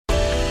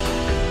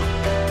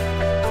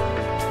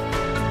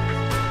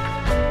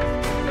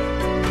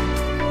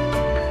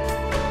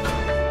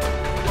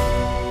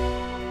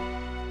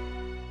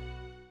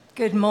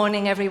Good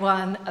morning,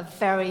 everyone. A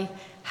very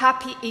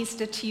happy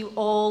Easter to you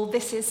all.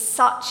 This is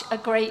such a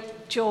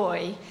great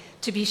joy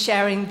to be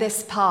sharing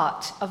this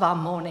part of our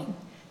morning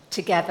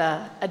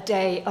together, a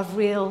day of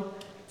real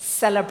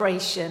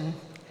celebration.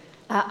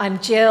 I'm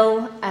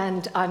Jill,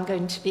 and I'm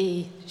going to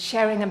be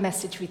sharing a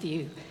message with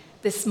you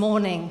this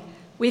morning.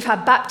 We've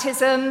had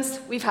baptisms,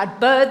 we've had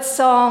bird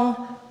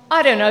song.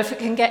 I don't know if it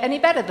can get any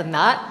better than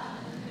that.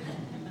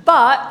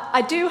 But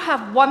I do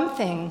have one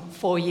thing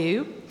for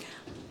you.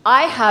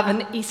 I have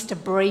an Easter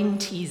brain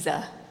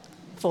teaser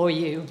for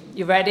you.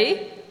 You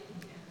ready?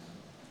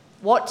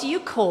 What do you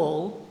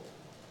call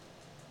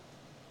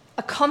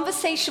a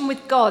conversation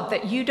with God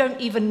that you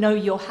don't even know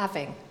you're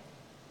having?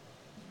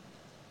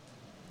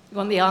 You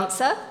want the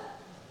answer?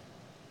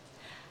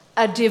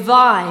 A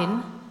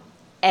divine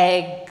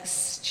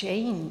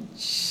exchange.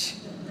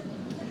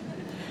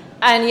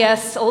 And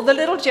yes, all the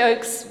little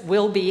jokes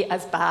will be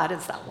as bad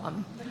as that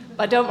one.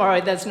 But don't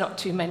worry, there's not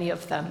too many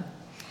of them.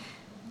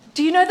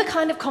 Do you know the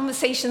kind of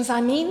conversations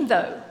I mean,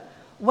 though?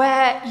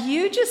 Where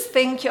you just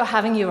think you're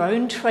having your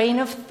own train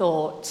of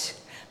thought,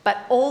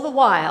 but all the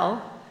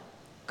while,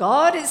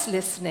 God is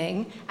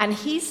listening and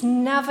he's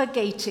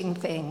navigating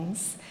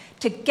things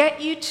to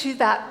get you to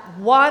that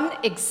one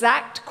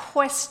exact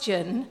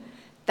question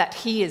that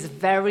he is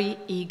very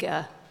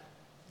eager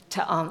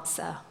to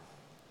answer.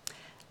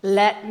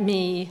 Let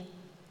me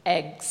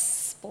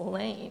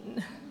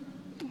explain.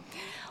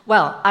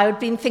 Well,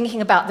 I've been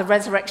thinking about the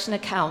resurrection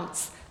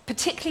accounts,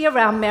 particularly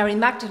around Mary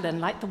Magdalene,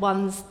 like the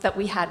ones that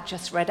we had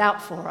just read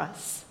out for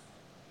us.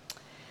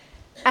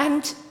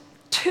 And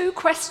two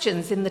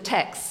questions in the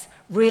text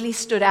really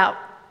stood out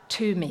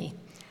to me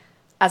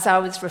as I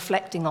was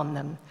reflecting on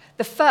them.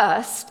 The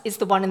first is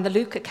the one in the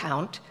Luke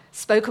account,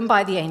 spoken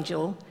by the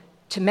angel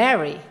to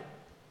Mary.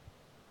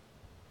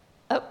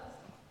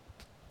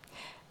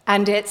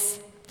 And it's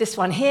this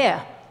one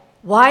here.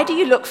 Why do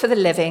you look for the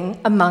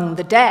living among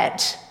the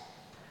dead?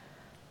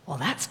 Well,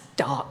 that's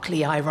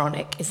darkly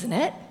ironic, isn't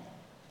it?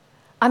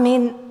 I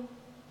mean,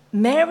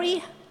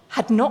 Mary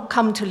had not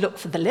come to look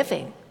for the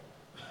living.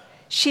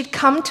 She'd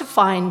come to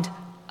find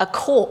a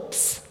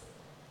corpse,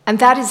 and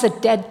that is a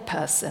dead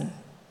person.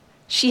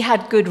 She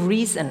had good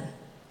reason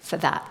for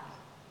that.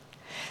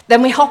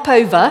 Then we hop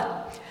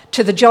over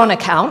to the John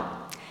account,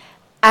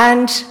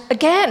 and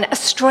again, a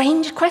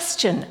strange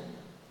question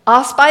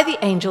asked by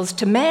the angels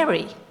to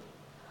Mary.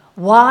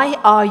 Why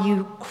are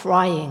you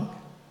crying?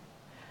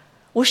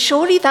 Well,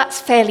 surely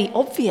that's fairly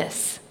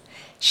obvious.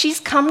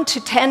 She's come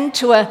to tend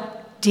to a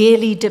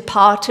dearly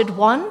departed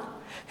one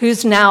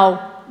who's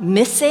now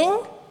missing.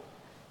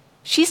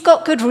 She's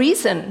got good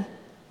reason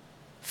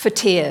for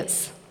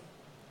tears.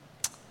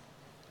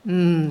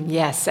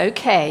 Yes,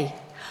 okay.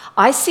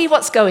 I see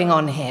what's going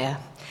on here.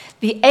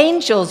 The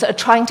angels are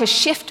trying to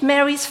shift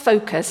Mary's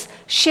focus,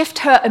 shift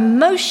her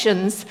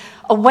emotions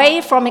away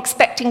from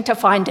expecting to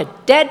find a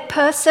dead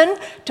person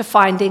to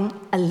finding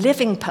a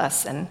living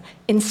person.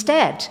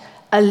 Instead,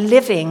 a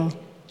living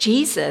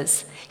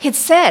Jesus. He'd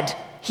said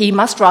he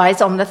must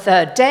rise on the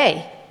third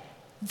day.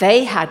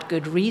 They had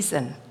good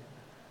reason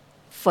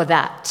for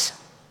that.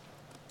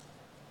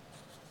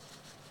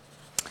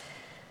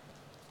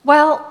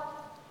 Well,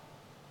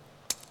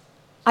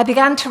 I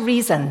began to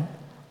reason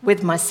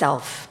with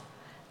myself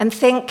and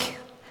think,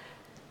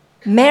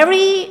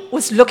 Mary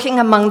was looking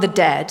among the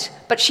dead,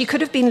 but she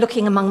could have been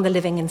looking among the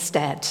living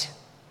instead.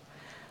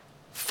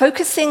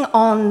 Focusing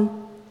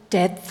on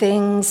dead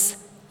things,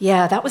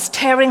 yeah, that was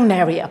tearing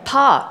Mary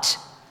apart.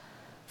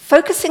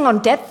 Focusing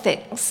on dead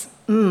things,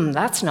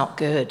 that's not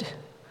good.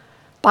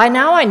 By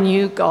now I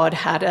knew God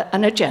had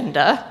an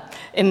agenda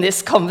in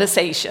this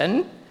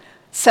conversation,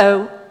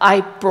 so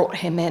I brought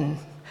him in.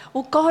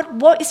 Well,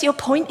 God, what is your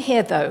point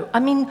here, though?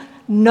 I mean,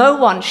 no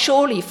one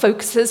surely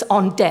focuses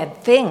on dead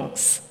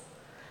things.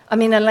 I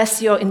mean,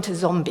 unless you're into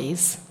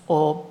zombies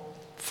or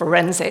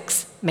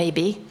forensics,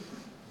 maybe.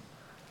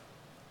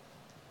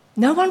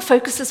 No one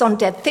focuses on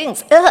dead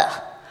things.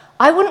 Ugh!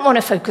 I wouldn't want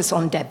to focus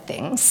on dead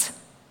things.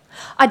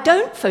 I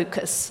don't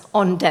focus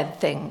on dead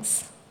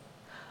things.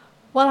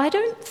 Well, I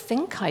don't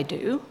think I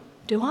do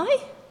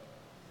I?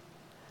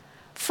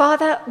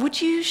 Father,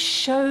 would you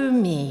show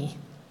me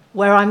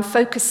where I'm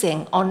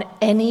focusing on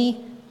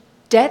any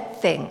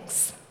dead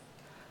things?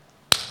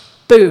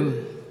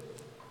 Boom.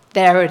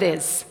 There it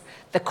is.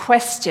 The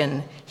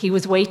question he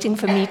was waiting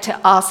for me to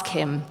ask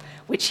him,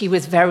 which he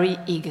was very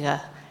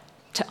eager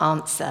to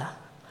answer.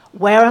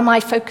 Where am I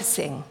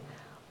focusing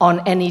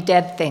on any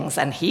dead things?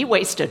 And he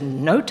wasted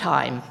no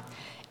time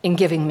in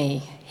giving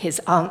me his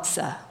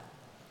answer.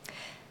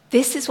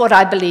 This is what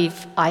I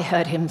believe I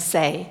heard him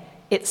say.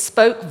 It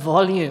spoke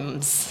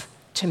volumes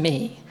to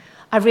me.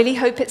 I really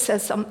hope it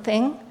says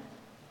something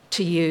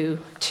to you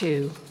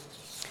too.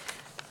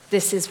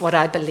 This is what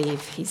I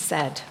believe he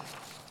said.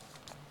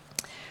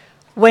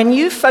 When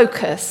you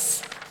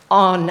focus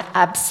on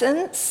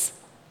absence,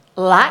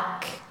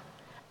 lack,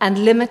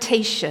 and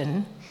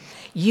limitation,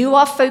 you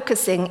are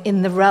focusing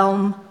in the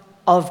realm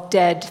of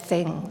dead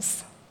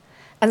things.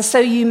 And so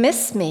you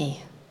miss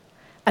me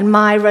and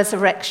my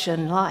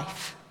resurrection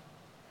life.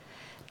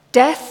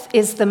 Death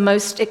is the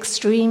most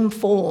extreme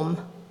form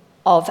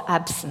of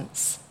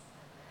absence,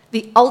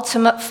 the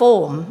ultimate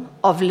form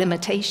of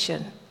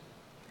limitation.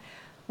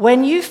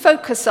 When you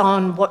focus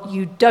on what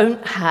you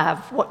don't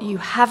have, what you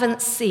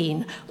haven't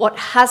seen, what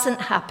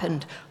hasn't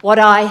happened, what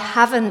I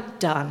haven't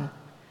done,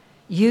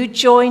 you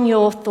join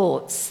your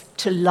thoughts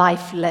to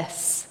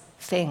lifeless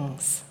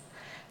things.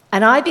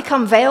 And I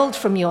become veiled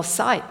from your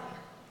sight,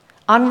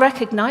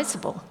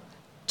 unrecognizable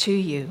to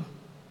you.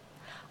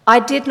 I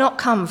did not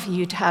come for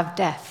you to have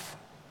death,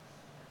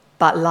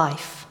 but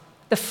life,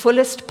 the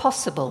fullest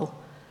possible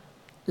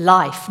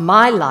life,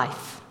 my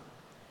life,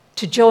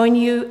 to join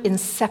you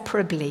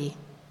inseparably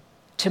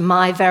to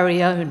my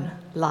very own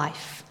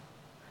life.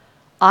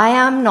 I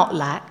am not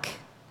lack,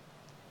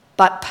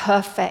 but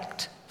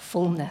perfect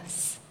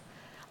fullness.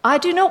 I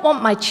do not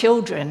want my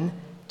children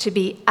to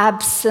be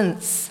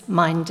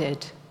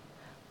absence-minded,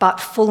 but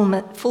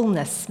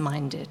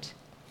fullness-minded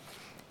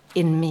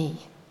in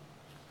me.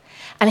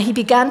 And he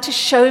began to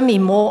show me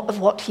more of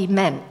what he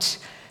meant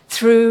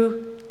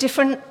through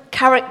different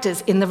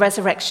characters in the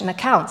resurrection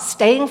accounts,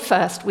 staying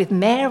first with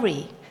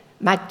Mary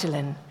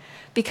Magdalene,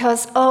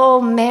 because,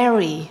 oh,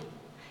 Mary,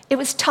 it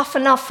was tough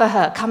enough for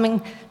her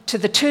coming to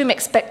the tomb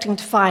expecting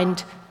to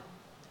find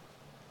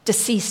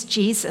deceased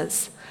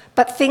Jesus.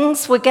 But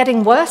things were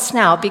getting worse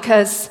now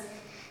because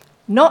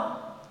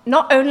not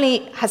only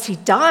has he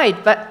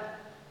died, but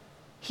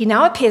he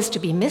now appears to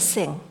be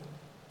missing.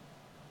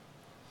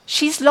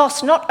 She's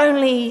lost not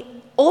only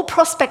all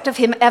prospect of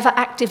him ever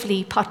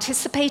actively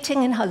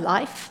participating in her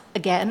life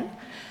again,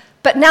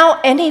 but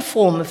now any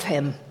form of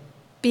him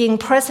being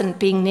present,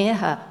 being near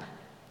her,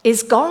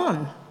 is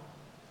gone.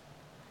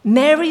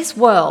 Mary's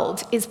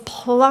world is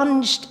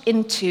plunged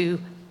into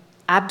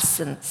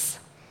absence.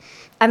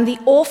 And the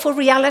awful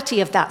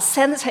reality of that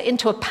sends her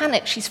into a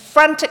panic. She's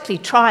frantically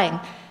trying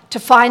to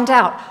find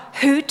out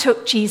who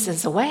took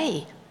Jesus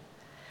away.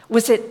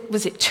 Was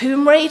it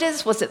tomb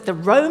raiders? Was it the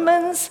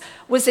Romans?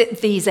 Was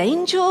it these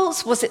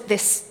angels? Was it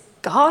this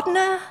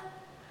gardener?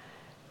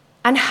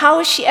 And how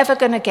is she ever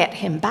going to get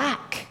him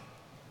back?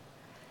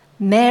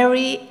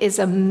 Mary is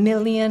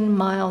 1,000,000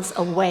 miles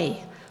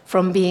away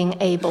from being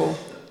able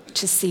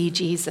to see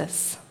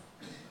Jesus.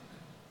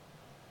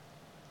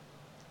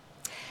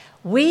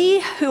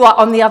 We who are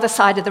on the other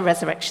side of the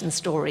resurrection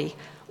story,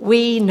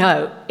 we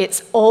know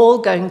it's all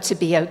going to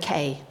be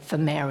okay for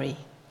Mary.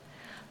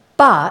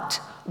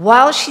 But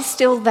while she's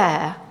still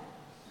there,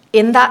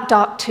 in that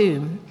dark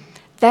tomb,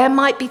 there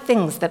might be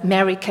things that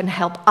Mary can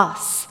help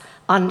us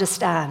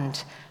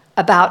understand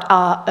about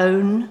our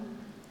own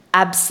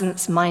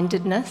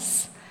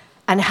absence-mindedness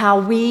and how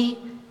we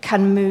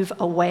can move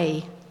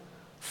away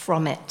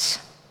from it.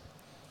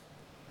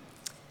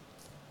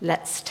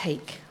 Let's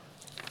take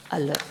a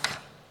look.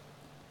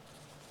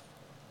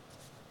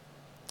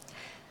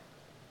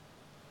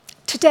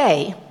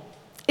 Today,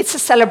 it's a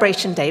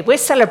celebration day. We're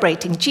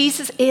celebrating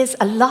Jesus is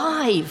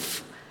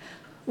alive.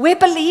 We're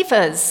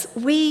believers.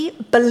 We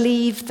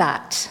believe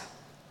that.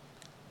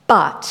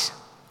 But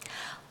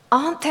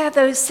aren't there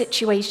those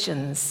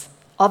situations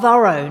of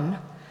our own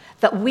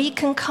that we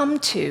can come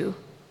to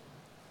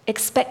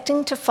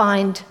expecting to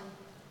find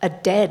a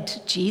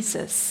dead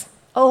Jesus?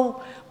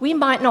 Oh, we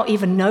might not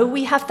even know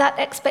we have that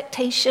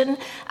expectation,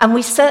 and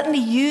we certainly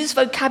use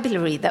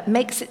vocabulary that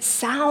makes it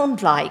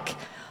sound like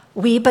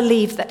we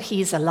believe that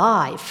he's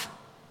alive.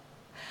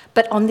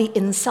 But on the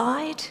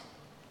inside,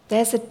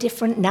 there's a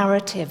different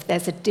narrative,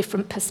 there's a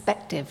different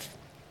perspective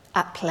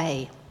at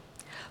play.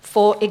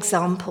 For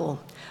example,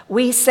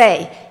 we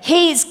say,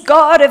 he's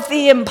God of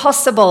the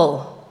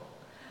impossible.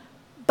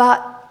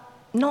 But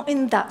not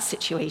in that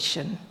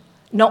situation,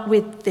 not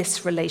with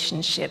this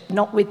relationship,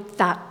 not with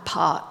that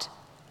part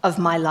of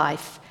my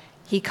life.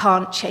 He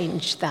can't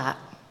change that.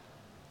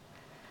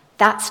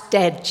 That's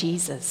dead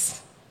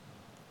Jesus.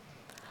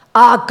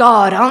 Our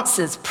God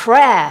answers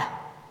prayer,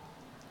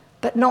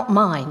 but not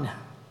mine.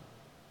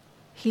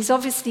 He's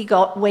obviously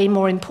got way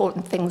more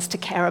important things to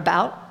care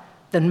about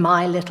than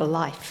my little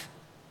life.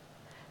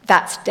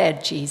 That's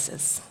dead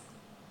Jesus.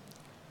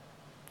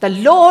 The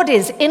Lord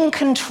is in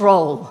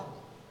control.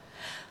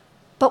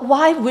 But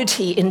why would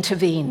he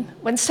intervene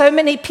when so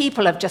many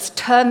people have just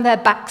turned their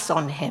backs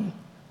on him?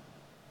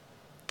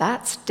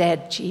 That's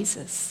dead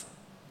Jesus.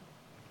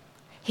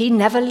 He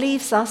never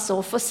leaves us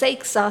or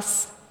forsakes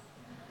us.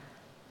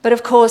 But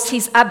of course,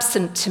 he's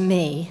absent to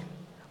me.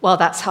 Well,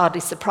 that's hardly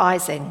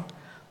surprising.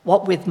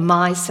 What with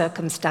my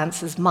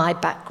circumstances, my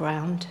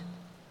background?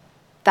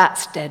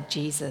 That's dead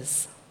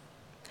Jesus.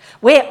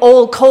 We're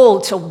all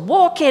called to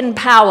walk in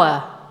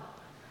power.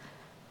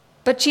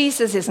 But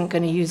Jesus isn't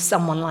going to use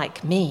someone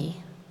like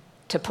me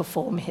to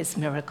perform his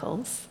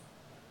miracles.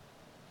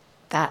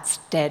 That's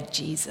dead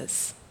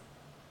Jesus.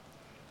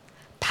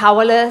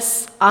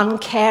 Powerless,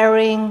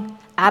 uncaring,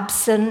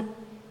 absent,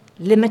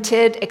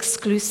 limited,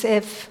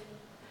 exclusive.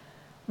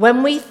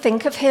 When we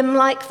think of him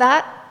like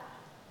that,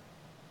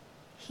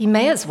 he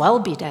may as well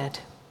be dead.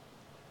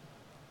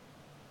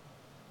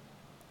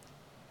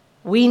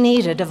 We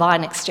need a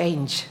divine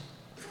exchange.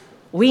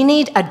 We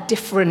need a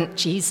different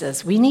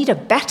Jesus. We need a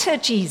better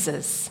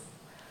Jesus.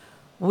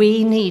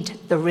 We need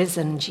the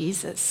risen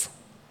Jesus,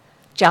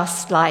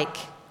 just like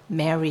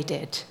Mary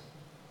did.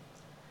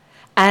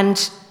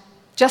 And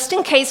just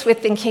in case we're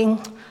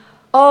thinking,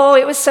 oh,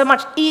 it was so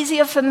much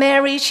easier for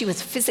Mary, she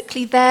was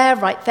physically there,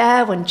 right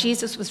there, when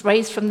Jesus was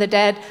raised from the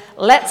dead,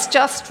 let's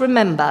just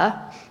remember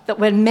that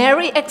when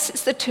Mary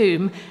exits the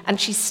tomb and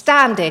she's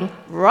standing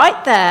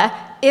right there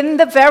in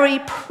the very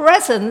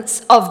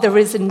presence of the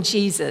risen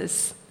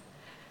Jesus,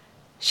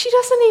 she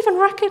doesn't even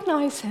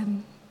recognize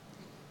him.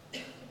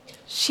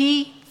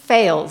 She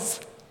fails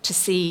to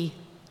see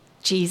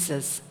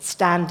Jesus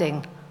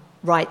standing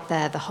right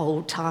there the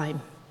whole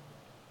time.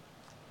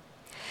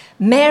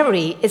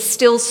 Mary is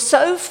still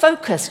so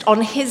focused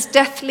on his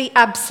deathly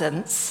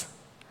absence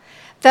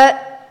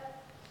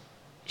that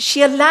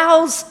she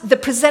allows the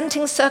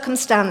presenting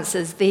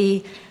circumstances,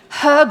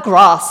 her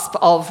grasp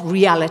of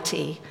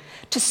reality,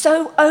 to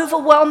so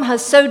overwhelm her,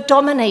 so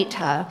dominate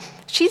her.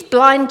 She's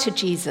blind to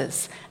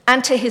Jesus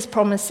and to his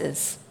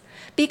promises,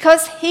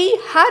 because he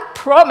had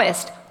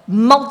promised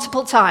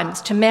multiple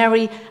times to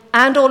Mary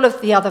and all of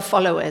the other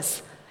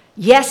followers,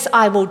 yes,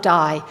 I will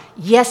die.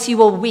 Yes, you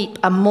will weep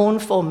and mourn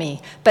for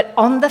me. But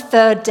on the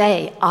third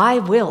day, I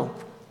will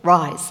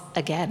rise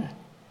again.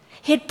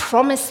 He had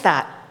promised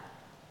that.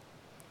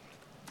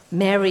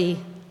 Mary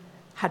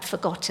had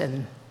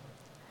forgotten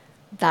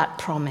that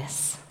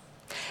promise.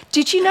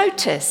 Did you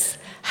notice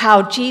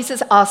how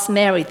Jesus asked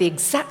Mary the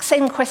exact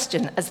same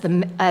question as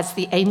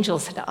the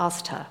angels had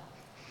asked her?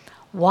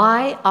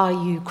 Why are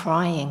you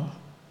crying?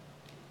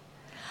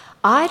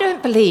 I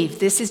don't believe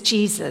this is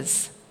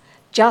Jesus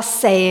just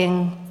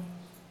saying,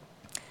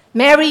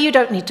 Mary, you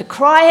don't need to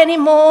cry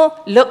anymore.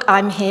 Look,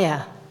 I'm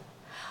here.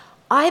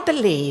 I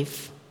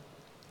believe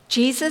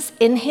Jesus,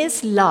 in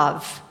his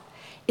love,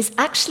 is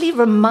actually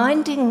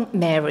reminding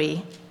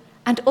Mary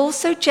and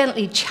also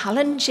gently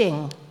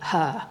challenging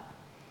her.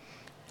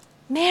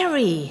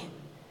 Mary,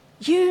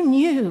 you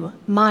knew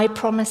my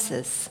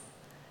promises.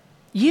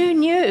 You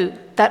knew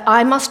that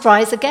I must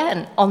rise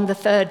again on the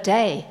third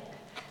day.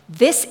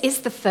 This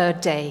is the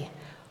third day.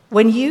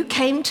 When you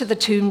came to the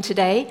tomb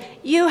today,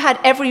 you had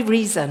every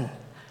reason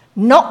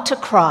not to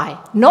cry,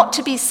 not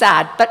to be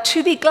sad, but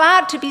to be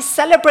glad, to be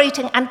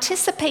celebrating,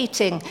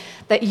 anticipating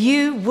that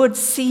you would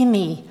see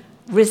me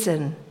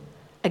risen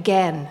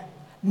again.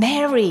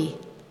 Mary,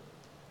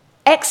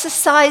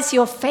 exercise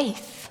your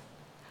faith.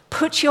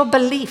 Put your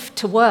belief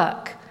to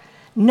work,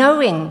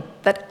 knowing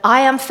that I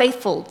am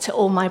faithful to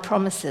all my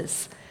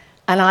promises,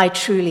 and I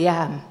truly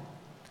am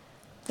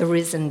the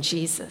risen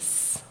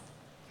Jesus.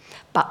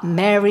 But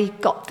Mary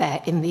got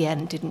there in the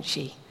end, didn't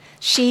she?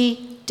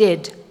 She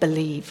did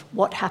believe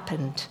what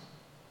happened.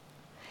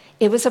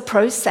 It was a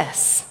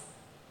process.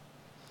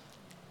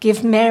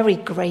 Give Mary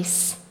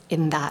grace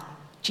in that.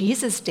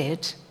 Jesus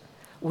did.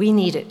 We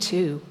need it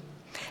too.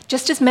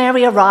 Just as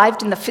Mary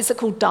arrived in the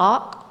physical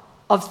dark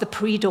of the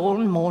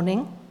pre-dawn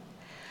morning,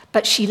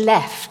 but she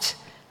left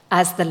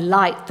as the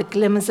light, the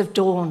glimmers of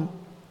dawn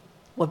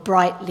were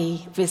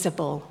brightly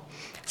visible.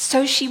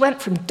 So she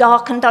went from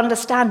darkened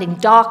understanding,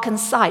 darkened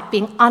sight,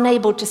 being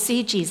unable to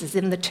see Jesus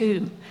in the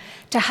tomb,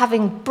 to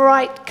having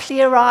bright,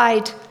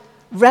 clear-eyed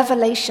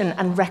revelation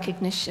and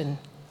recognition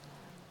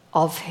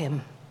of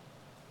him.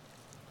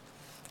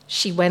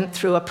 She went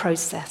through a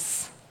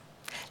process.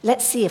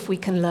 Let's see if we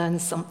can learn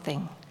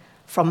something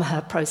from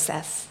her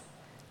process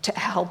to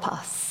help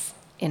us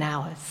in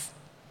ours.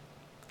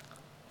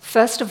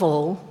 First of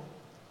all,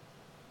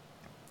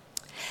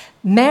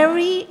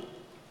 Mary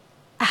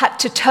had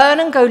to turn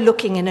and go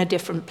looking in a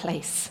different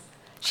place.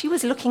 She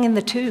was looking in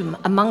the tomb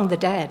among the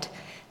dead.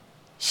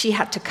 She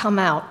had to come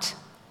out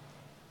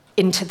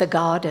into the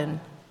garden.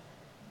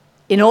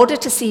 In order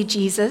to see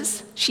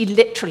Jesus, she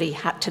literally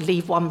had to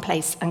leave one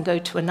place and go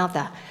to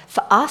another.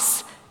 For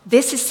us,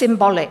 this is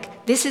symbolic.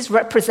 This is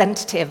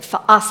representative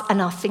for us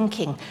and our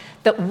thinking,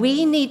 that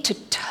we need to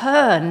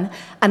turn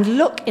and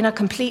look in a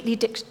completely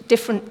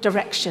different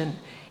direction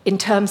in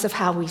terms of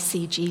how we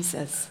see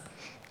Jesus.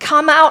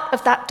 Come out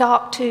of that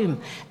dark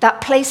tomb,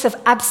 that place of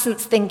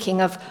absence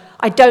thinking of,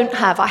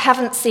 I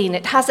haven't seen,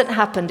 it hasn't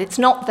happened, it's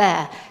not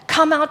there.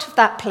 Come out of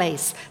that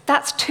place.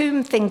 That's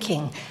tomb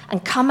thinking.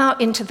 And come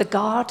out into the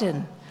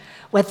garden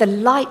where the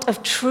light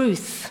of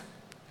truth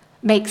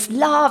makes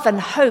love and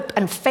hope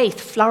and faith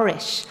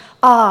flourish.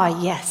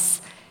 Ah,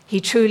 yes, he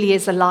truly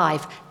is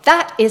alive.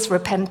 That is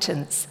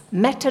repentance,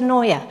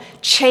 metanoia.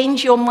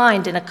 Change your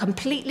mind in a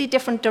completely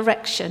different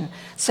direction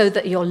so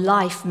that your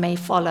life may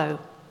follow.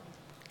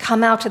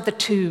 Come out of the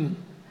tomb.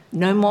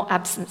 No more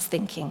absence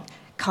thinking.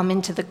 Come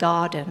into the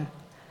garden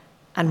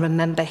and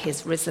remember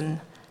his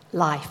risen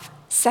life.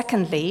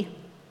 Secondly,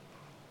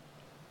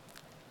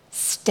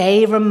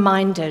 stay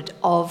reminded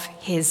of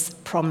his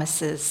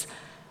promises.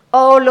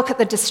 Oh, look at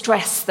the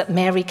distress that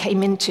Mary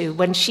came into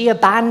when she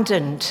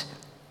abandoned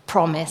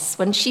promise,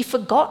 when she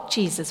forgot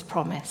Jesus'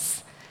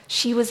 promise.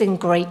 She was in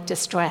great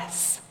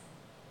distress.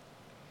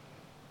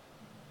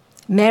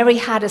 Mary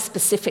had a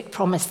specific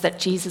promise that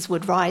Jesus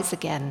would rise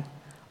again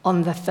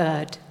on the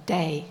third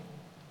day.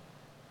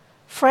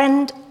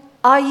 Friend,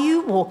 are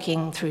you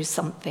walking through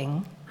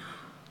something,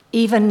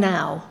 even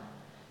now,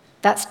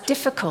 that's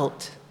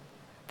difficult,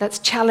 that's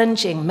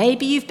challenging?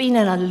 Maybe you've been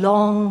in a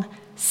long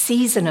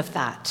season of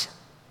that.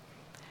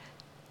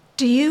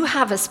 Do you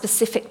have a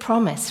specific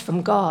promise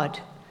from God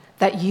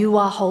that you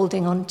are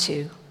holding on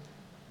to?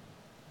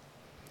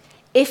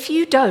 If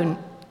you don't,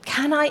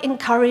 can I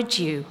encourage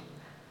you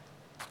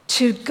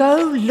to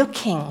go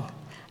looking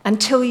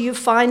until you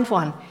find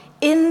one?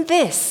 In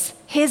this,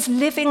 his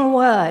living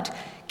word,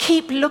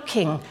 keep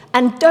looking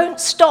and don't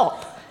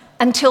stop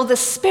until the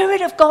Spirit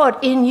of God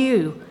in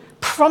you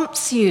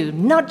prompts you,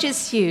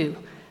 nudges you,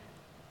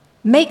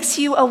 makes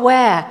you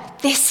aware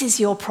this is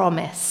your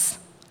promise.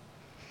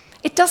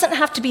 It doesn't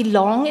have to be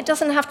long. It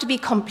doesn't have to be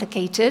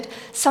complicated.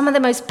 Some of the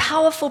most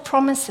powerful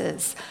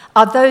promises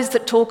are those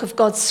that talk of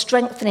God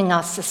strengthening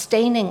us,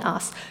 sustaining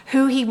us,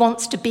 who he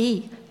wants to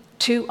be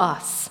to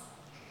us.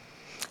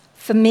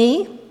 For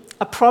me,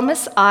 a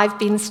promise I've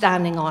been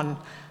standing on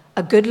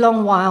a good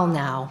long while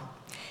now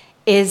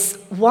is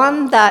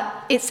one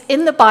that it's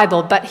in the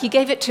Bible, but he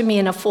gave it to me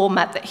in a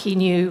format that he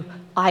knew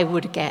I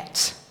would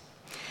get.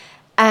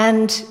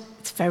 And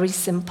it's very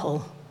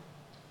simple.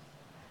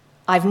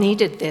 I've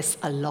needed this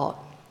a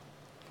lot.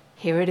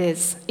 Here it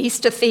is,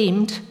 Easter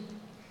themed.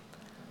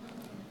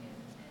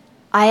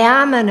 I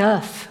am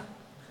enough.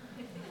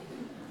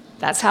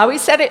 That's how he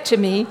said it to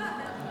me.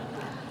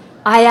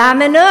 I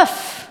am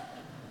enough.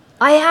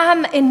 I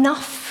am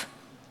enough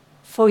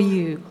for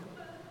you.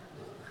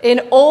 In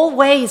all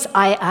ways,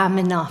 I am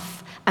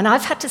enough. And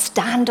I've had to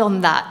stand on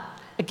that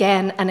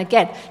again and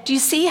again. Do you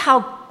see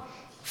how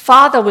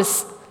Father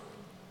was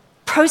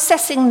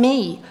processing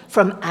me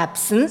from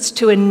absence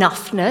to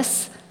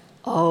enoughness,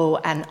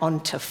 and on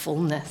to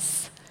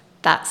fullness?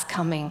 That's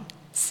coming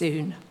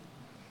soon.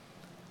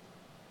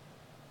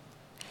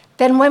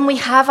 Then when we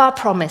have our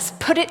promise,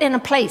 put it in a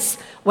place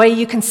where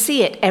you can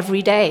see it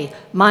every day.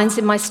 Mine's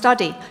in my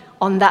study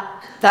on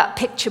that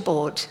picture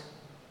board.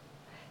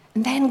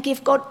 And then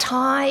give God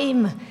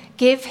time.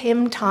 Give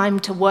him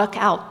time to work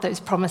out those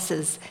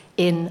promises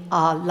in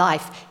our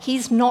life.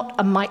 He's not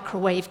a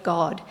microwave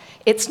God.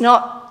 It's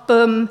not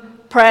boom,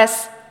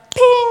 press,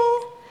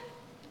 ping.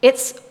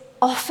 It's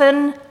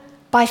often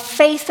by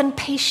faith and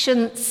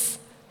patience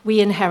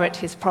we inherit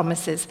his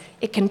promises.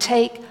 It can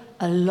take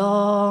a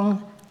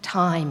long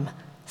time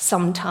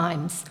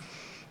sometimes.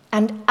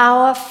 And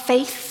our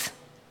faith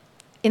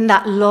in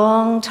that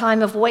long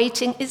time of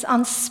waiting is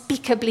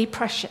unspeakably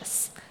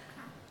precious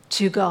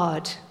to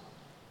God.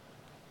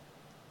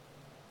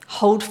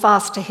 Hold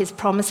fast to his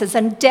promises,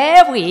 and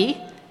dare we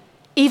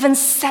even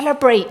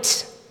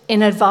celebrate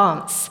in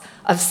advance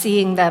of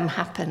seeing them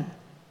happen.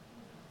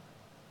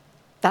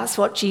 That's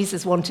what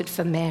Jesus wanted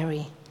for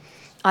Mary.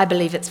 I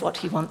believe it's what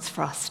he wants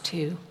for us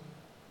too.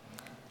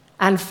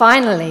 And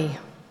finally,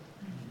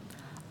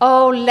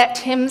 let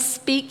him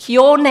speak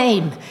your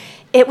name.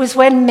 It was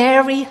when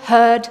Mary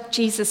heard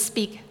Jesus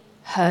speak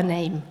her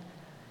name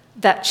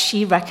that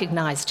she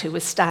recognized who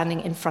was standing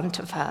in front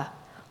of her.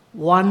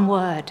 One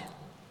word,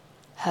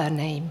 her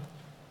name.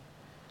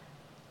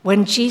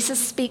 When Jesus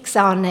speaks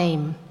our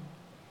name,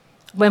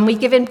 when we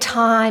give him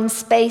time,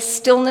 space,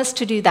 stillness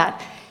to do that,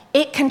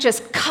 it can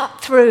just cut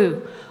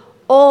through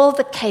all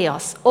the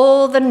chaos,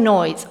 all the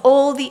noise,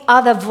 all the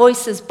other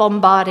voices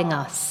bombarding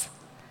us.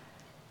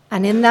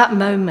 And in that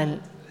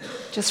moment,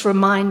 just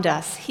remind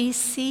us, he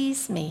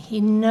sees me,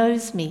 he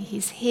knows me,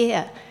 he's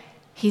here,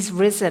 he's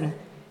risen.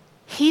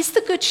 He's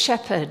the good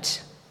shepherd.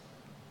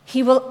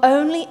 He will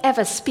only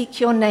ever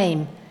speak your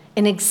name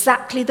in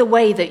exactly the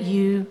way that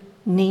you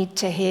need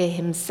to hear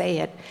him say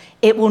it.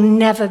 It will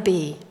never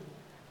be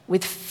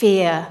with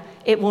fear.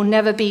 It will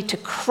never be to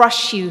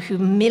crush you,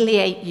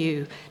 humiliate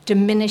you,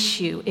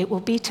 diminish you. It will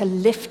be to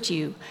lift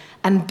you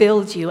and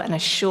build you and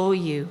assure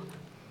you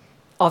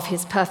of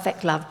his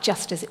perfect love,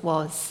 just as it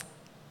was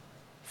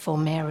for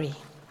Mary.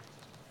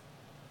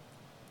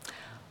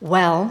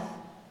 Well,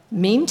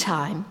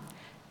 meantime,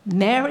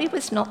 Mary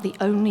was not the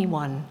only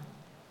one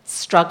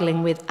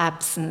struggling with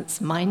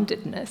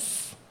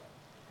absence-mindedness.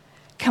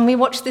 Can we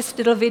watch this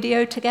little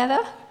video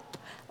together?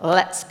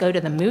 Let's go to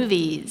the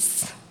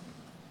movies.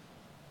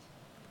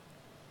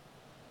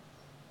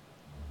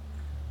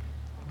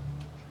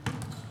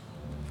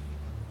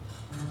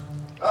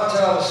 I'll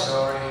tell the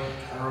story.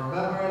 I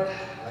remember it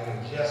like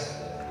it was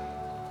yesterday.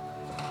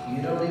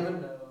 You don't even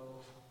know what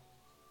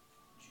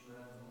you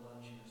had for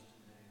lunch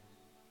yesterday.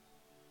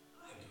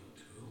 I do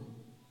too.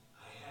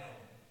 I had.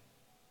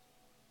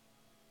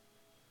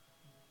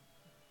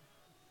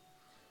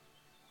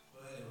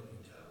 Why don't you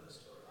tell the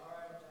story? All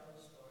right, tell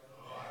the story.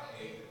 Oh, I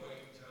hate the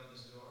way you tell the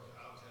story.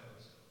 I'll tell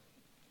the story.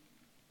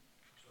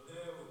 So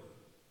there we go.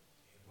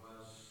 It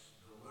was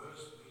the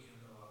worst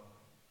weekend of our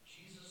life.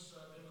 Jesus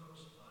had been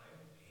crucified.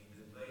 He'd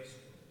been placed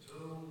in the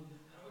tomb.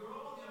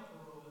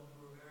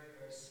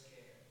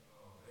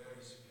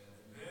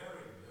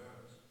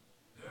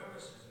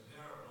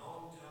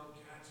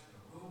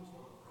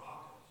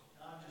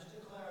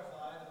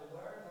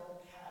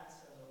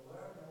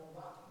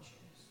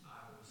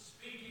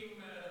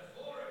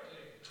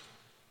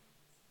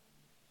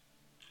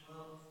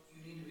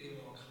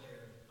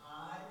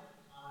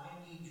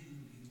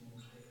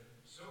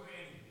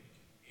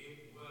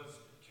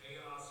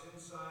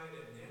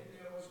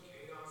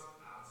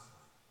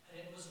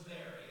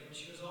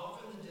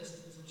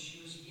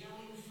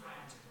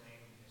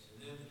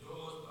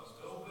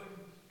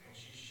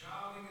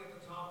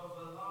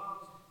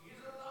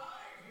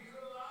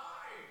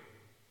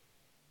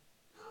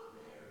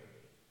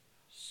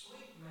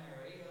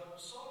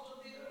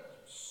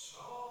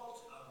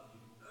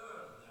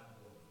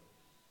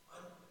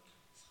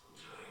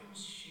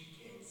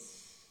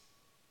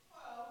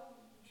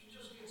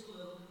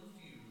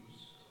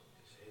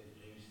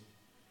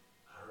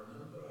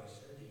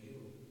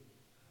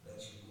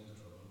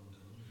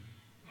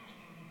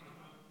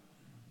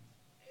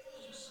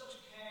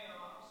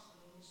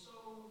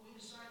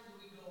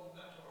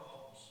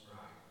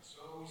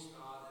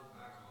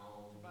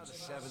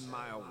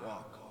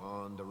 walk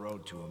on the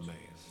road to Emmaus.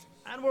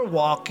 And we're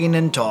walking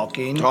and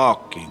talking.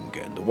 Talking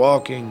and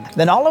walking.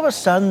 Then all of a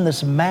sudden,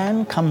 this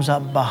man comes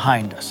up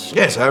behind us.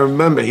 Yes, I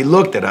remember. He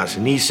looked at us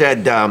and he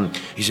said,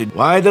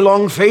 why the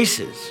long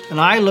faces? And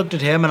I looked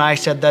at him and I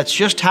said, that's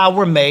just how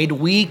we're made.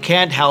 We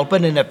can't help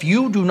it. And if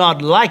you do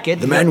not like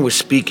it... The man was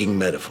speaking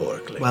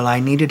metaphorically. Well,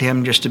 I needed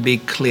him just to be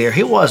clear.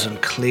 He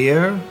wasn't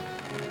clear.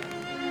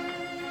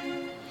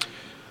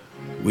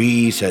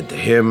 We said to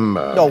him...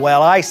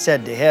 I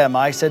said to him,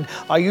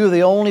 are you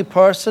the only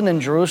person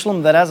in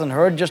Jerusalem that hasn't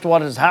heard just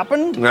what has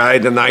happened?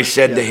 Right, and I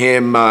said to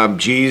him,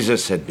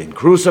 Jesus had been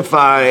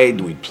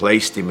crucified, we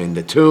placed him in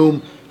the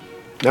tomb,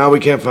 now we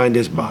can't find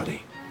his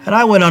body. And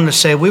I went on to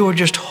say we were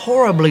just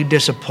horribly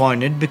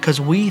disappointed because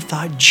we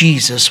thought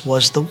Jesus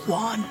was the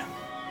one.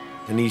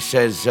 And he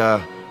says,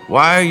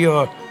 why are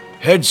your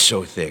heads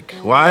so thick?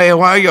 Why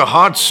are your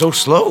hearts so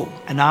slow?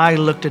 And I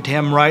looked at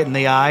him right in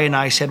the eye and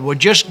I said, we're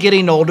just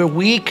getting older.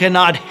 We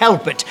cannot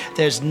help it.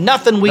 There's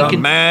nothing we can... The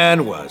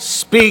man was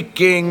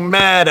speaking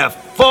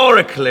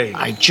metaphorically.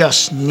 I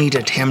just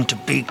needed him to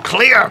be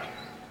clear.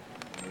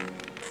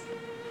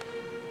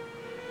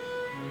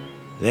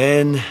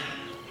 Then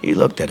he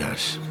looked at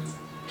us.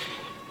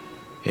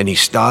 And he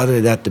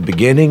started at the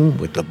beginning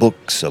with the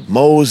books of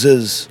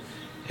Moses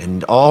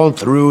and all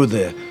through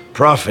the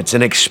prophets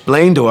and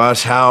explained to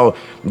us how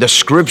the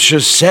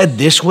scriptures said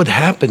this would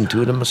happen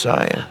to the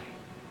Messiah.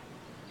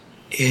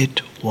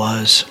 It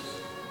was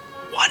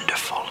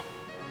wonderful.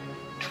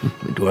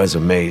 It was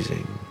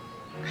amazing.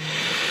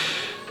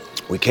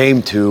 We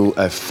came to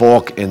a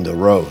fork in the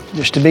road.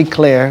 Just to be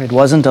clear, it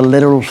wasn't a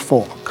literal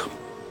fork.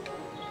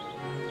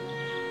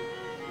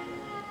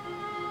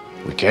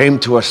 We came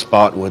to a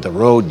spot where the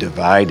road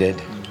divided,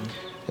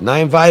 and I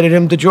invited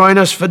him to join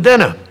us for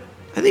dinner.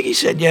 I think he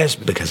said yes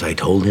because I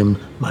told him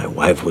my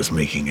wife was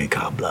making a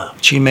cobbler.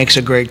 She makes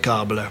a great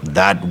cobbler.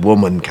 That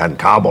woman can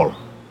cobble.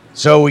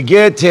 So we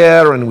get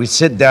here and we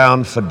sit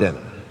down for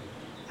dinner.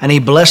 And he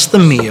blessed the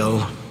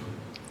meal,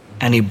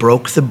 and he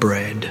broke the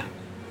bread.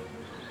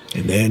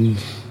 And then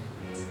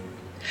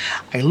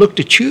I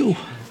looked at you.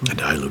 And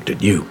I looked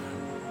at you.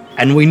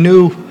 And we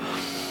knew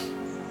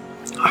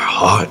our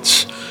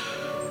hearts,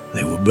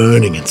 they were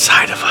burning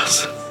inside of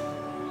us.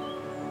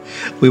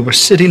 We were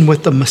sitting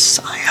with the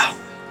Messiah.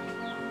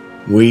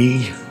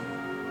 We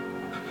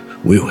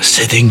were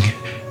sitting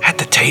at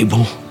the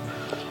table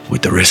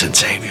with the risen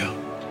Savior.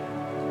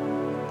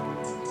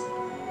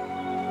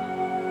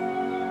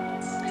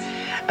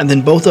 And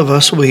then both of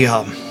us, we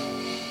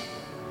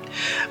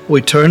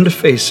turned to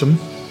face him,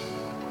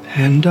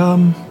 and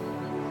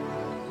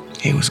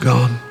he was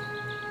gone.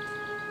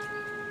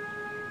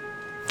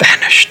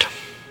 Vanished.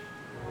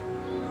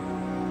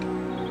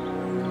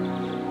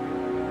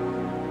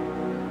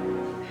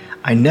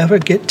 I never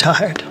get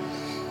tired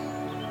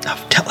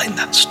of telling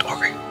that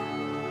story.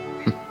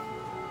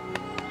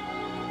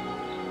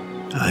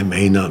 I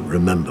may not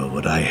remember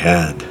what I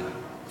had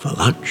for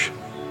lunch,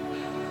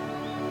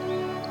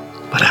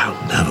 but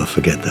I'll never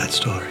forget that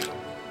story.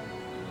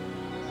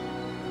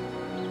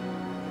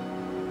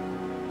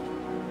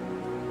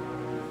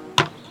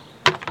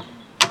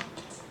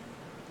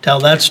 Tell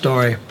that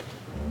story.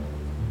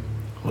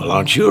 Well,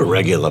 aren't you a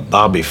regular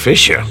Bobby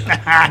Fischer?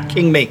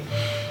 King me.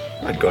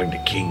 Not going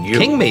to king you.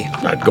 King me.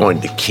 Not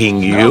going to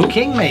king you. No,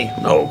 king me.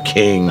 No,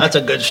 king. That's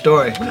a good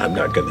story. I'm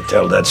not going to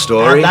tell that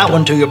story. Add that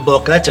one to your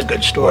book. That's a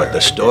good story. What, the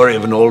story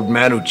of an old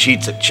man who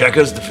cheats at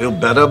checkers to feel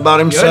better about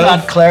himself? You're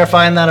not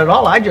clarifying that at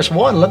all. I just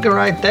won. Look at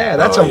right there.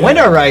 That's a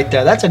winner right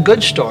there. That's a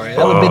good story.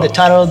 That would be the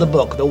title of the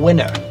book, The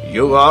Winner.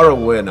 You are a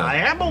winner. I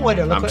am a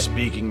winner. Look I'm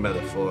speaking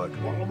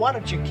metaphorically. Well, why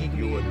don't you keep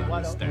You me? wouldn't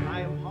Why don't understand.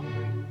 I am hungry.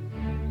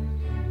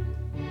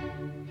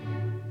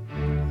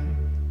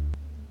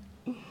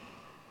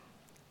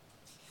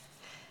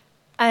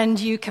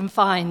 And you can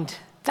find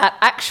that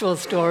actual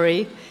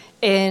story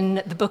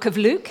in the book of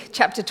Luke,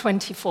 chapter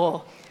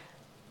 24,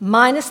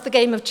 minus the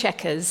game of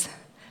checkers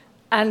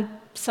and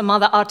some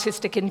other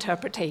artistic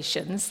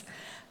interpretations.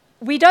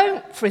 We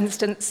don't, for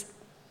instance,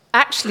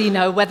 actually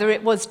know whether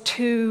it was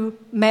two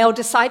male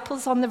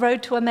disciples on the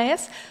road to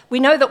Emmaus. We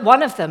know that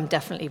one of them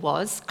definitely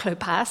was,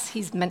 Clopas,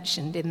 he's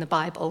mentioned in the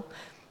Bible.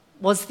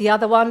 Was the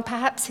other one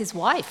perhaps his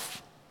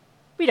wife?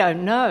 We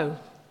don't know.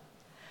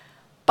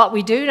 But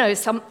we do know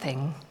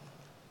something,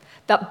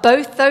 that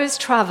both those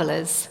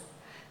travelers,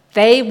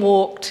 they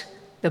walked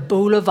the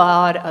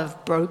boulevard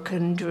of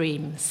broken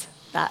dreams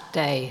that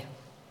day.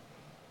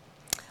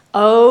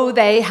 Oh,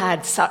 they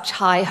had such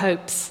high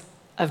hopes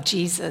of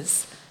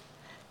Jesus.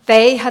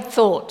 They had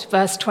thought,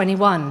 verse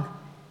 21,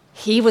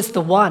 he was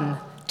the one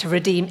to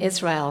redeem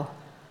Israel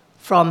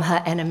from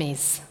her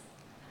enemies.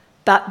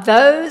 But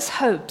those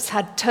hopes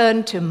had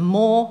turned to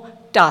more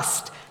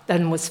dust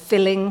than was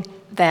filling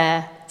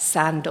their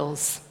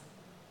sandals.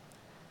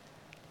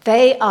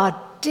 They are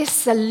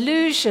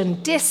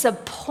disillusioned,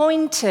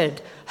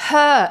 disappointed,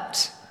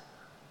 hurt,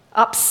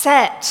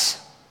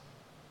 upset.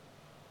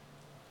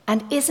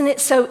 And isn't it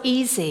so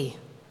easy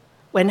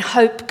when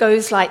hope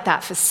goes like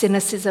that for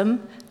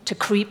cynicism to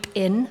creep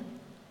in?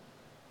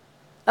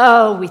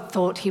 Oh, we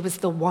thought he was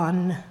the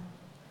one,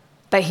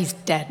 but he's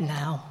dead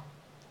now.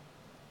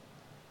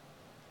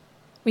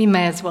 We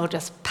may as well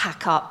just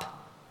pack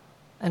up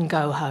and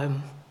go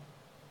home.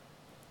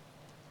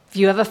 Have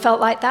you ever felt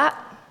like that?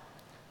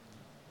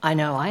 I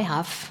know I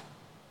have.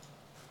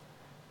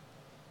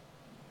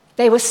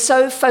 They were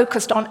so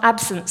focused on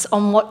absence,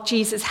 on what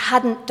Jesus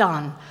hadn't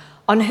done,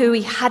 on who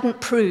he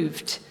hadn't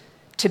proved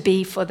to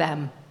be for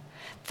them,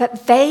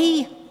 that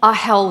they are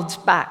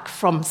held back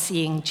from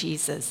seeing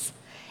Jesus.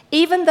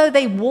 Even though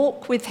they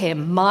walk with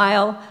him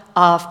mile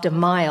after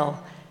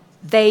mile,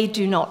 they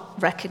do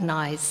not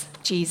recognize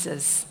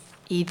Jesus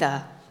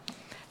either.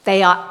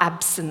 They are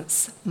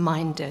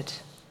absence-minded,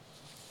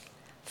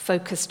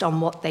 focused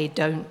on what they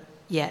don't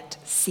yet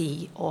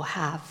see or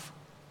have.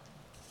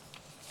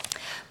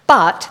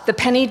 But the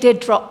penny did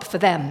drop for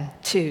them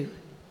too,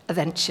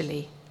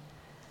 eventually.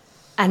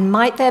 And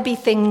might there be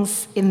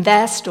things in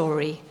their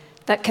story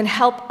that can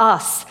help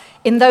us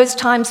in those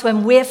times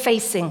when we're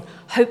facing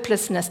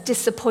hopelessness,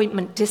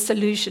 disappointment,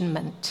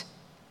 disillusionment?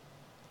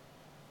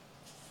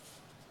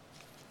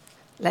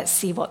 Let's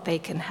see what they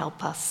can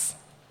help us.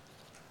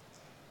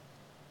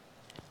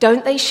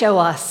 Don't they show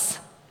us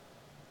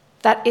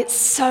that it's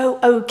so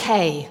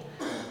okay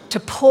to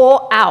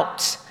pour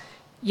out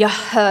your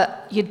hurt,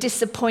 your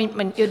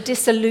disappointment, your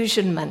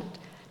disillusionment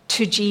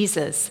to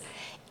Jesus,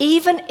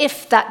 even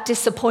if that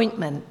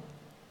disappointment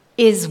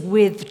is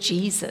with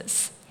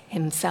Jesus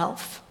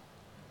himself?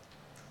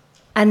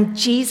 And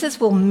Jesus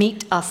will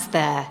meet us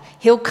there.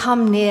 He'll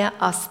come near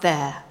us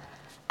there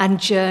and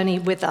journey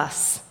with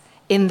us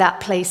in that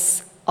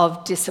place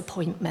of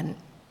disappointment.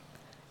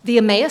 The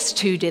Emmaus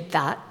 2 did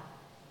that,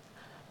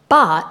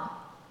 but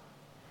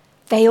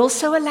they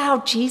also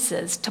allowed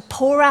Jesus to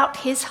pour out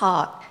his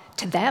heart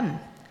to them,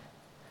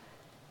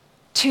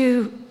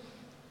 to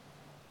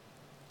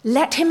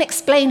let him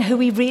explain who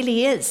he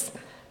really is,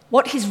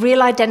 what his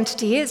real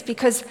identity is,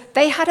 because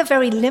they had a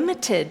very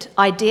limited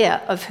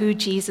idea of who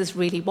Jesus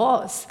really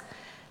was.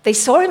 They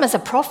saw him as a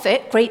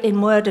prophet, great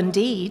in word and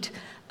deed,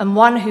 and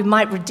one who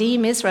might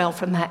redeem Israel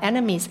from her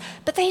enemies,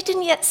 but they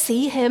didn't yet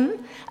see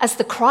him as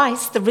the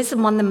Christ, the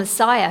risen one, the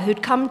Messiah,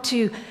 who'd come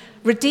to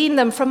redeem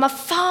them from a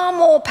far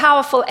more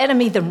powerful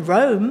enemy than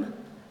Rome,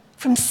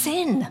 from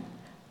sin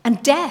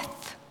and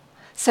death,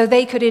 so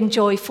they could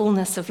enjoy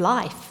fullness of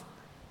life,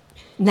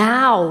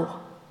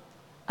 now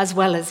as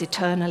well as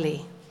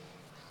eternally.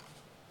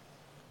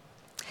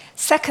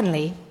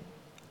 Secondly,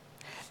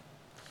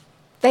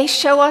 they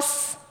show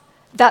us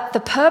that the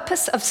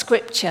purpose of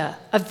Scripture,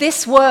 of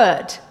this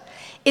word,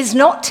 is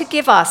not to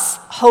give us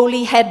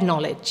holy head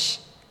knowledge,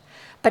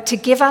 but to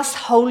give us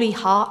holy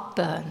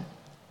heartburn,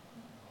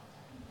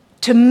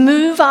 to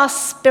move our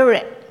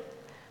spirit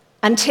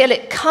until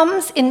it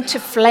comes into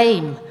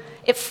flame,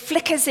 it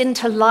flickers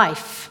into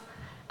life,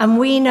 and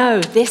we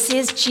know this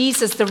is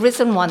Jesus, the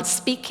risen one,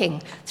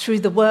 speaking through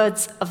the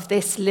words of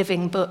this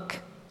living book.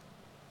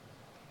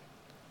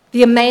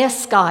 The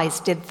Emmaus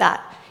guys did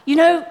that. You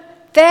know,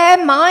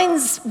 their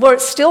minds were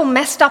still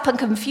messed up and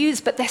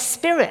confused, but their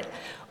spirit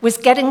was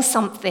getting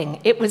something.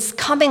 It was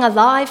coming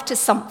alive to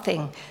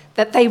something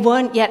that they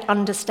weren't yet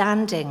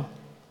understanding.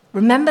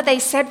 Remember, they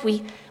said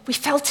we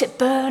felt it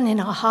burn in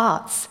our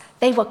hearts.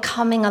 They were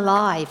coming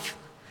alive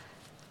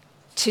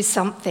to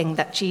something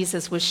that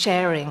Jesus was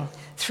sharing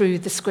through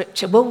the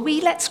Scripture. Will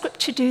we let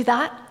Scripture do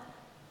that?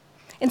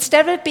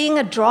 Instead of being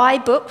a dry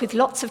book with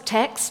lots of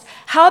text,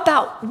 how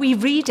about we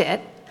read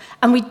it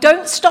and we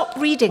don't stop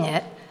reading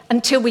it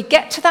until we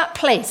get to that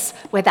place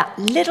where that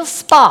little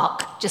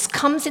spark just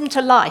comes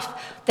into life.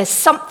 There's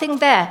something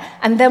there,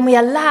 and then we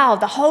allow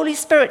the Holy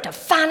Spirit to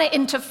fan it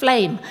into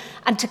flame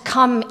and to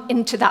come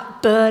into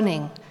that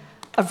burning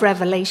of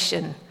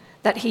revelation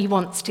that he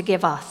wants to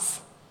give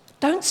us.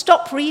 Don't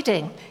stop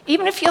reading.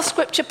 Even if your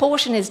scripture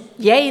portion is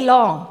yay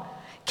long,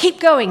 keep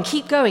going,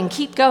 keep going,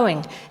 keep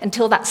going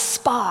until that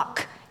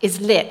spark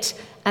is lit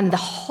and the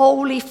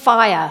holy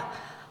fire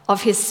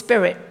of his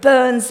Spirit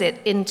burns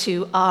it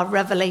into our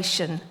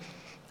revelation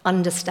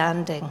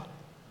understanding.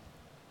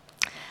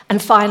 And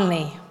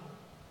finally,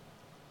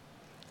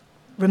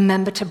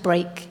 remember to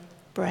break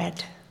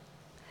bread.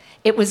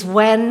 It was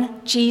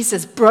when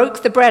Jesus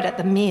broke the bread at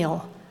the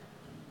meal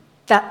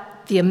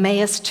that the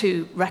Emmaus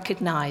 2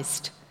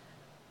 recognized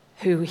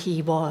who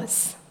he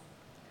was.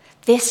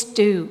 This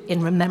do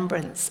in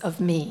remembrance of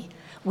me.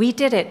 We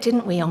did it,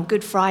 didn't we, on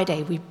Good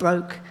Friday? We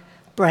broke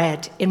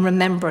bread in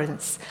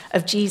remembrance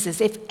of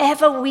Jesus. If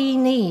ever we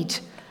need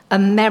a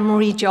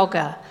memory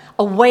jogger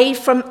away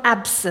from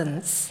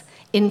absence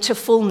into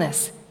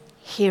fullness,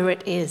 here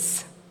it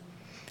is.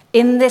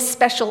 In this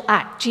special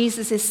act,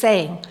 Jesus is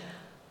saying,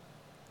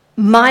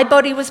 my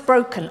body was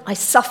broken, I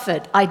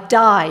suffered, I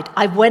died,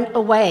 I went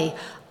away.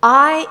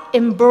 I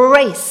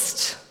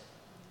embraced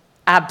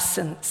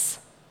absence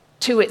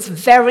to its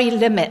very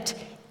limit,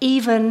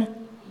 even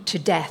to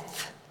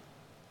death.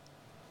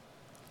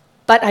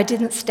 But I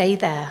didn't stay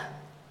there.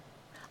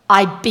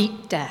 I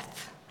beat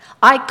death.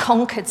 I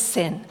conquered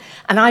sin,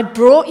 and I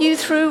brought you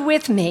through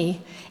with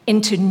me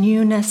into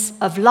newness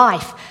of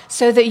life,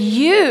 so that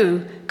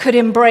you could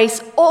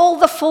embrace all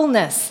the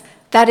fullness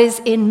that is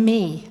in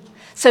me.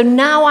 So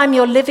now I'm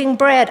your living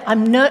bread.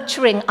 I'm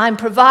nurturing, I'm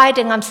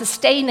providing, I'm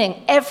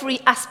sustaining every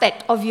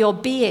aspect of your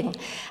being.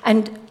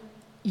 And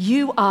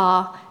you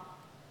are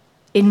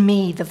in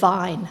me, the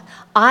vine.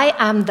 I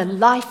am the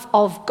life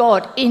of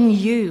God in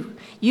you.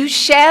 You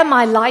share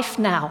my life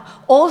now.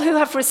 All who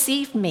have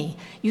received me,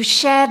 you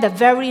share the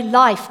very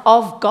life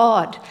of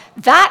God.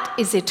 That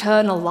is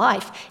eternal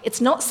life.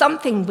 It's not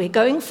something we're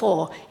going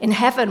for in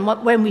heaven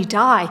when we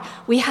die.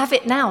 We have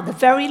it now, the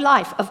very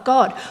life of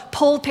God.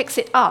 Paul picks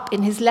it up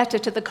in his letter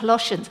to the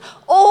Colossians.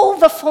 All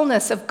the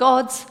fullness of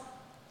God's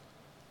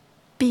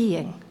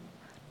being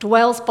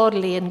dwells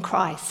bodily in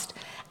Christ.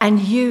 And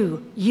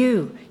you,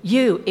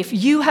 if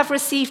you have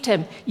received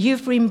him,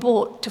 you've been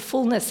brought to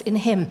fullness in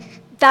him.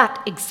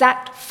 That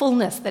exact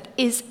fullness that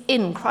is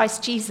in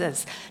Christ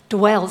Jesus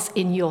dwells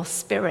in your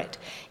spirit.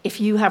 If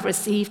you have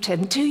received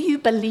him, do you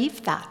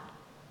believe that?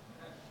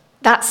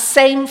 That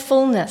same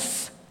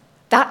fullness,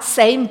 that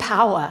same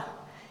power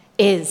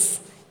is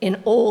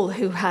in all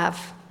who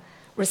have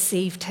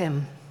received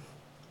him.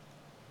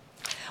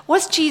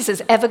 Was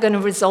Jesus ever going to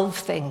resolve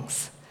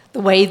things the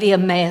way the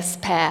Emmaus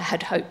pair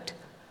had hoped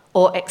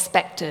or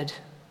expected?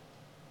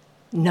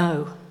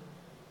 No.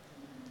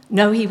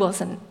 No, he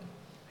wasn't.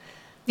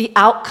 The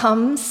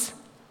outcomes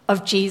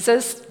of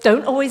Jesus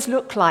don't always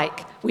look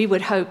like we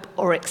would hope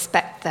or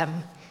expect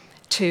them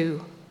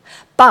to.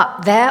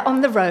 But there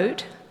on the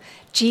road,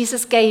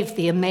 Jesus gave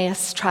the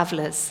Emmaus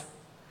travelers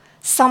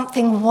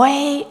something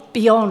way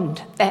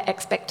beyond their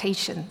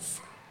expectations.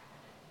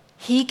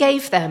 He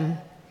gave them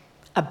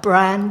a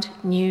brand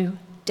new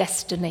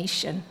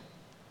destination.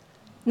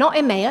 Not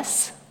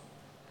Emmaus,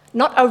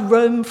 not a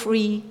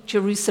Rome-free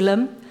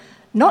Jerusalem,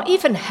 not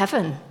even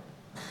heaven.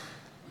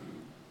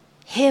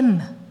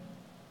 Him,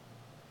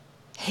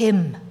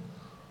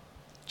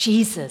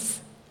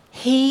 Jesus.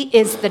 He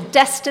is the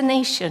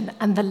destination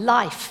and the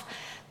life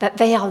that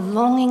they are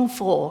longing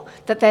for,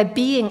 that their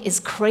being is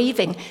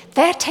craving.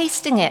 They're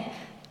tasting it.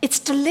 It's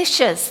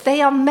delicious.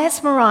 They are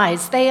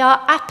mesmerized. They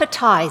are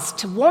appetized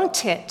to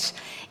want it,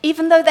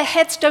 even though their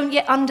heads don't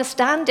yet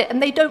understand it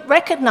and they don't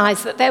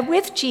recognize that they're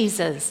with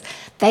Jesus.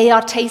 They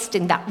are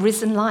tasting that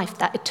risen life,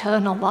 that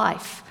eternal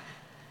life.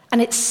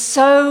 And it's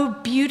so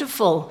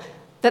beautiful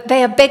that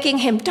they are begging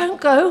him, don't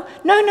go.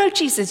 No,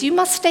 Jesus, you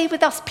must stay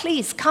with us.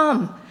 Please,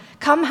 come.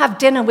 Come have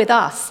dinner with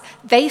us.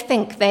 They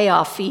think they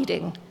are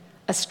feeding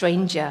a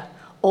stranger.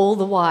 All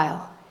the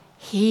while,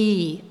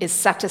 he is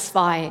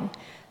satisfying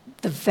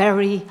the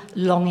very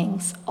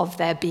longings of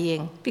their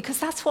being,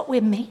 because that's what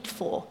we're made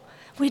for.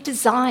 We're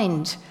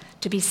designed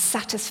to be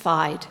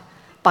satisfied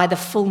by the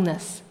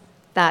fullness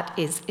that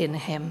is in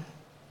him.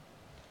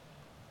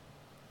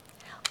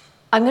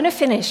 I'm going to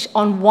finish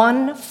on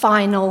one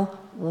final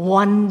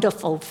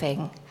wonderful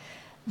thing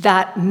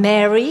that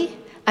Mary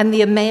and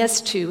the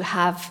Emmaus two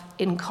have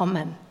in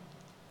common.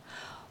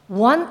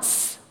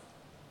 Once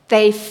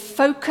they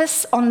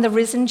focus on the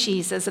risen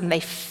Jesus and they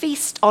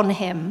feast on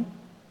him,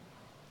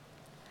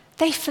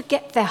 they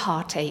forget their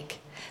heartache.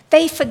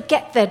 They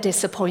forget their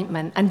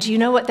disappointment. And do you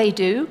know what they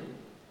do?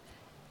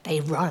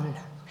 They run.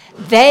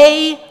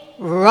 They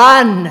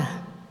run.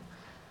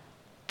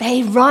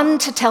 They run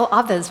to tell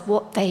others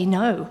what they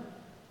know.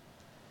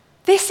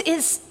 This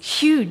is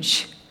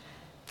huge.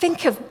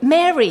 Think of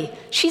Mary.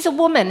 She's a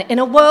woman in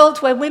a world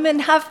where women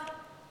have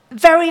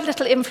very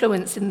little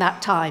influence in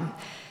that time,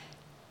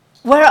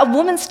 where a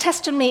woman's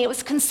testimony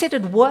was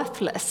considered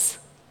worthless.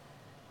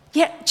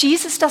 Yet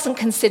Jesus doesn't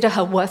consider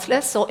her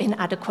worthless or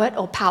inadequate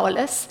or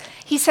powerless.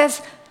 He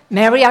says,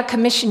 Mary, I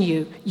commission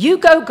you. You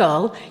go,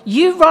 girl.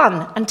 You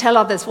run and tell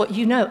others what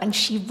you know. And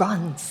she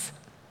runs.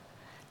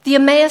 The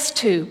Emmaus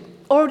two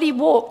already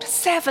walked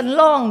 7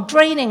 long,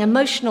 draining,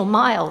 emotional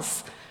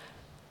miles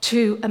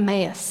to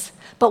Emmaus.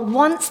 But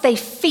once they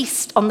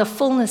feast on the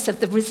fullness of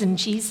the risen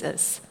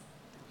Jesus,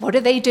 what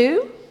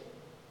do?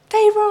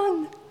 They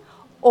run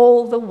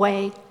all the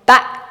way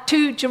back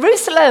to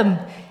Jerusalem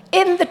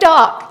in the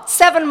dark,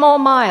 7 more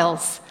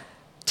miles,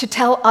 to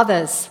tell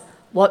others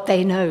what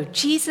they know.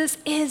 Jesus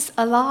is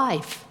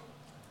alive.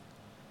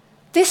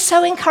 This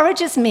so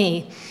encourages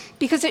me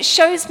because it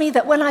shows me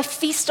that when I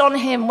feast on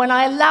him, when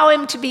I allow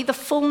him to be the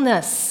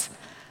fullness,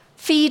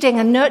 feeding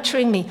and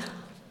nurturing me,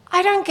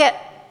 I don't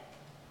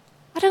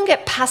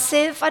get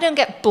passive, I don't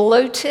get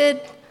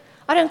bloated,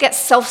 I don't get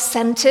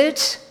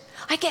self-centered.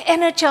 I get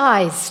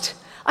energized,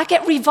 I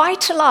get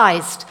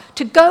revitalized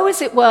to go,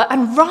 as it were,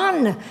 and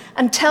run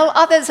and tell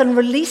others and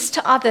release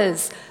to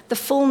others the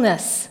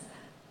fullness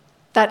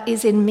that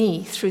is in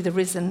me through the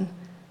risen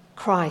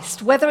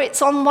Christ. Whether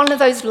it's on one of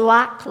those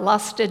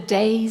lackluster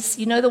days,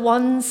 you know, the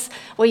ones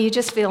where you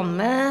just feel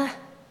meh,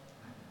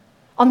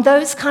 on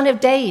those kind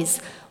of days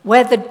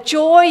where the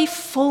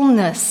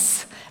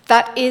joyfulness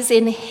that is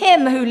in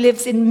him who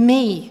lives in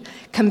me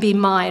can be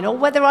mine, or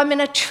whether I'm in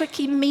a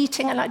tricky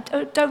meeting and I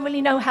don't really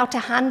know how to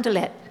handle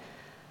it,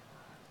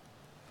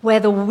 where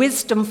the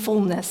wisdom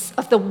fullness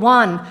of the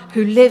one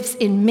who lives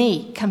in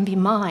me can be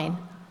mine.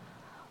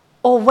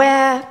 or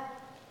where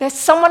there's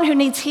someone who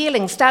needs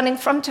healing standing in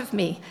front of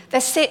me.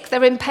 They're sick,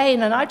 they're in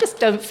pain, and I just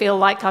don't feel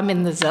like I'm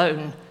in the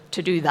zone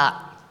to do that.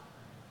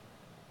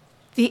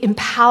 The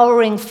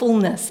empowering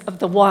fullness of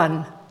the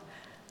one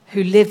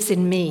who lives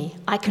in me,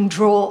 I can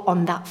draw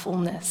on that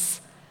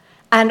fullness.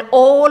 And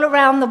all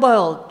around the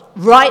world,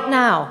 right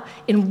now,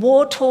 in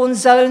war-torn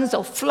zones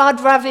or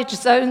flood-ravaged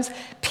zones,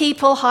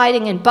 people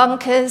hiding in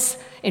bunkers,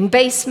 in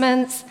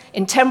basements,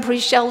 in temporary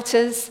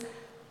shelters,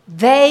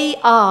 they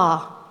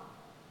are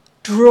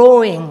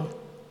drawing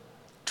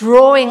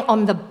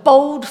on the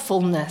bold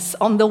fullness,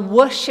 on the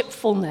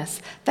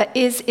worshipfulness that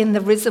is in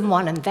the risen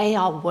one, and they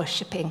are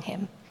worshiping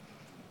him.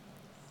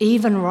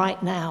 Even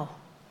right now.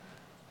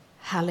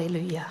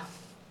 Hallelujah.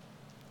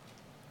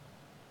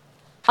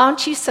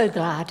 Aren't you so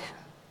glad?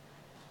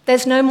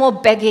 There's no more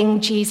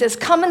begging Jesus,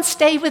 come and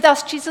stay with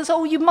us, Jesus.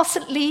 Oh, you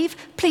mustn't leave.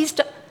 Please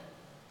don't.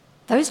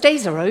 Those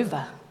days are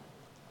over.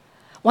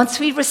 Once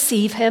we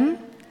receive him,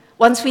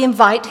 once we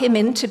invite him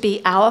in to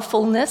be our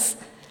fullness,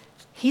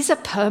 he's a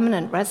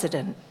permanent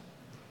resident.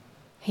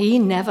 He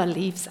never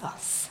leaves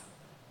us.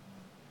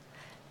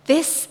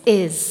 This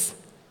is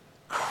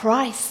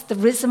Christ, the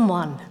risen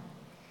one.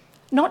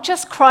 Not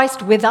just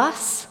Christ with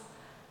us,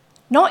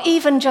 not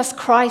even just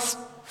Christ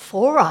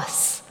for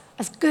us,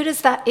 as good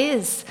as that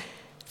is.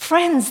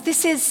 Friends,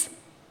 this is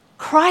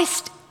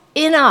Christ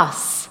in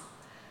us,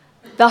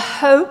 the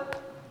hope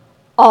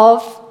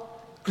of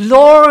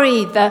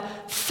glory, the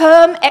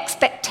firm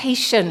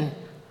expectation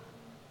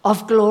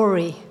of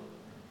glory.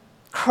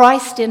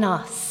 Christ in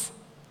us,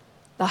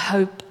 the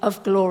hope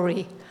of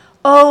glory.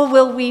 Oh,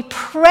 will we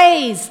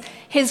praise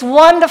his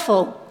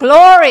wonderful,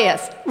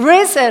 glorious,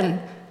 risen,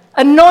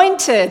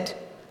 anointed,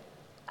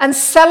 and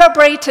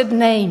celebrated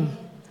name.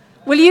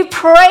 Will you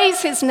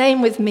praise his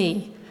name with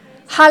me?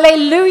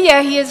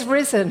 Hallelujah, he is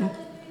risen.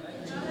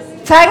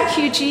 Thank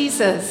you,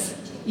 Jesus.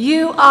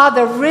 You are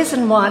the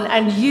risen one,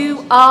 and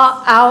you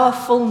are our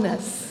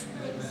fullness.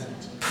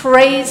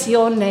 Praise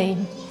your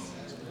name.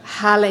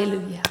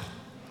 Hallelujah.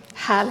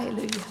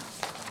 Hallelujah.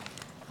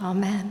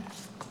 Amen.